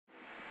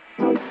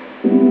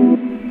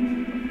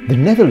The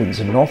Netherlands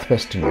in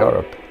northwestern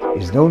Europe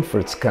is known for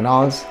its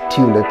canals,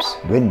 tulips,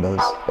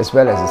 windmills, as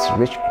well as its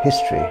rich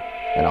history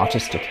and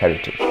artistic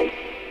heritage.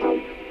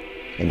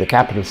 In the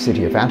capital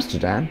city of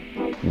Amsterdam,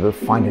 you will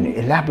find an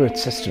elaborate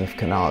system of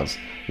canals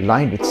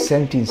lined with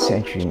 17th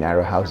century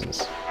narrow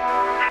houses.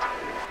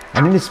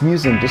 And in its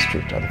museum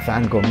district are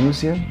the Gogh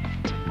Museum,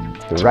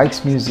 the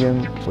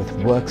Rijksmuseum with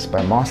works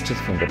by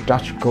masters from the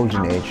Dutch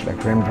Golden Age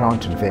like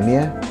Rembrandt and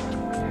Vermeer,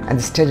 and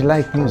the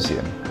Stedelijk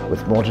Museum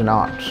with modern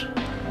art.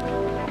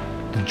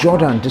 The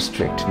Jordan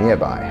district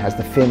nearby has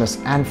the famous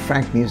Anne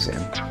Frank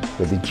Museum,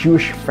 where the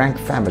Jewish Frank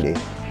family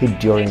hid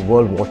during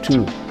World War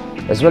II,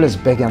 as well as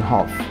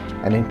Begijnhof,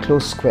 an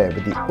enclosed square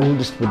with the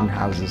oldest wooden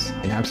houses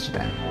in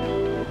Amsterdam.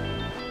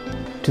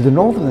 To the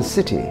north of the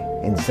city,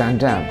 in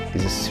Zaandam,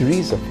 is a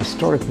series of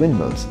historic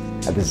windmills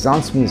at the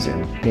Zaandam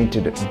Museum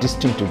painted a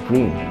distinctive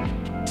green,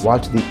 while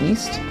to the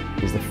east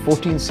is the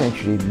 14th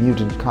century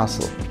Muiden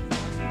Castle.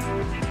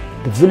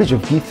 The village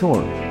of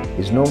Gogh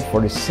is known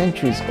for its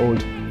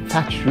centuries-old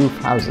thatched roof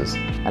houses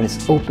and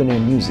its open-air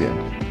museum,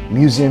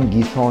 Museum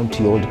Gogh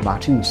te Old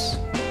Mauritshuis.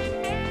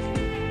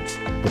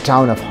 The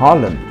town of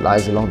Haarlem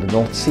lies along the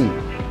North Sea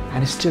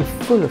and is still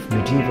full of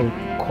medieval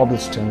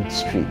cobblestone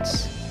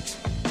streets.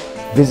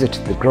 Visit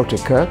the Grote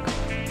Kerk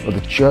or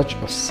the Church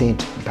of St.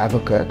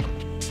 Jacobskerk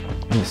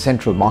in the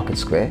central market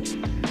square,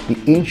 the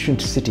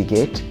ancient city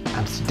gate,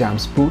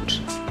 Amsterdamse Poort,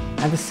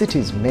 and the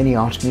city's many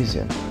art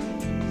museum.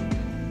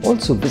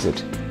 Also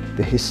visit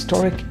the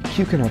historic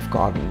Keukenhof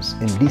Gardens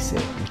in Lisse,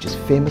 which is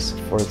famous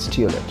for its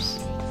tulips.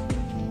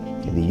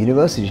 In the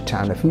university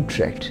town of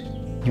Utrecht,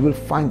 you will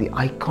find the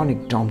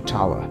iconic Dom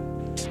Tower,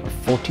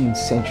 a 14th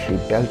century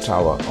bell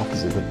tower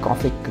opposite the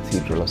Gothic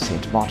Cathedral of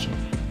St. Martin.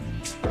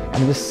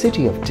 And in the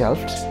city of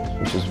Delft,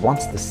 which was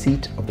once the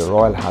seat of the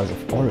Royal House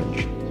of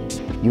Orange,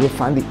 you will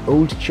find the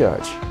old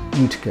church,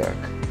 Grote Kerk,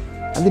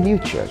 and the new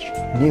church,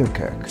 Nieuwe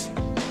Kerk,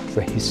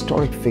 where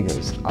historic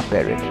figures are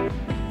buried.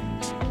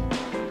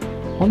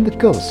 On the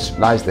coast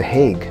lies the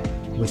Hague,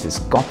 with its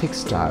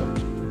Gothic-style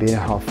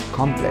Binnenhof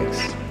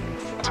complex,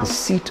 the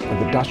seat of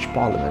the Dutch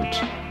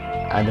Parliament,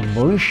 and the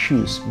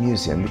Mauritshuis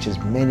Museum, which has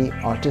many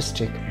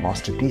artistic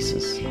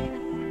masterpieces.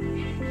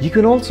 You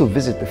can also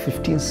visit the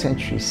 15th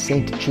century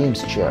St.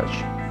 James Church,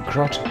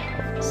 Grote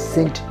Of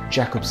Sint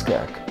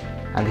Jacobskerk,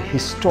 and the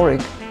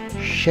historic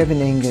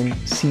Scheveningen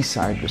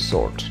seaside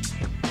resort.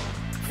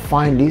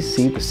 Finally,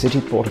 see the city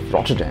port of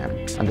Rotterdam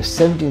and the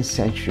 17th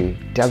century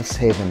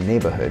Delfshaven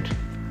neighborhood,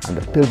 and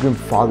the Pilgrim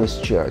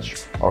Fathers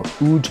Church, or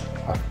Oud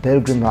of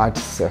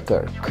Mauritshuis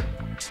Kerk,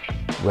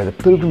 where the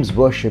pilgrims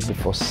worship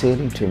before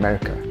sailing to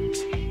America.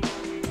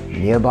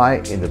 Nearby,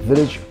 in the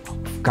village of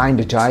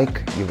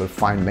Begijnhof, you will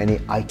find many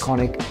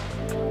iconic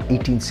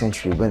 18th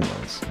century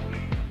windmills.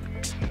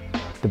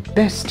 The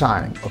best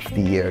time of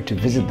the year to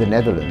visit the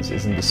Netherlands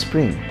is in the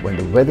spring, when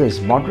the weather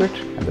is moderate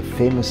and the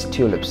famous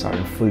tulips are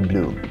in full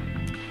bloom.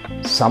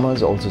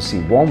 Summers also see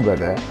warm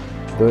weather,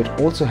 though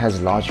it also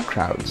has large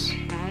crowds.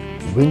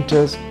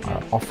 Winters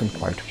are often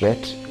quite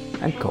wet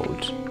and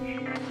cold.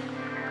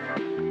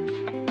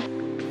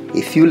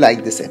 If you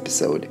like this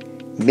episode,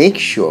 make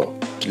sure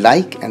to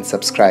like and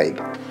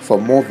subscribe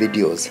for more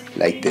videos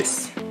like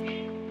this.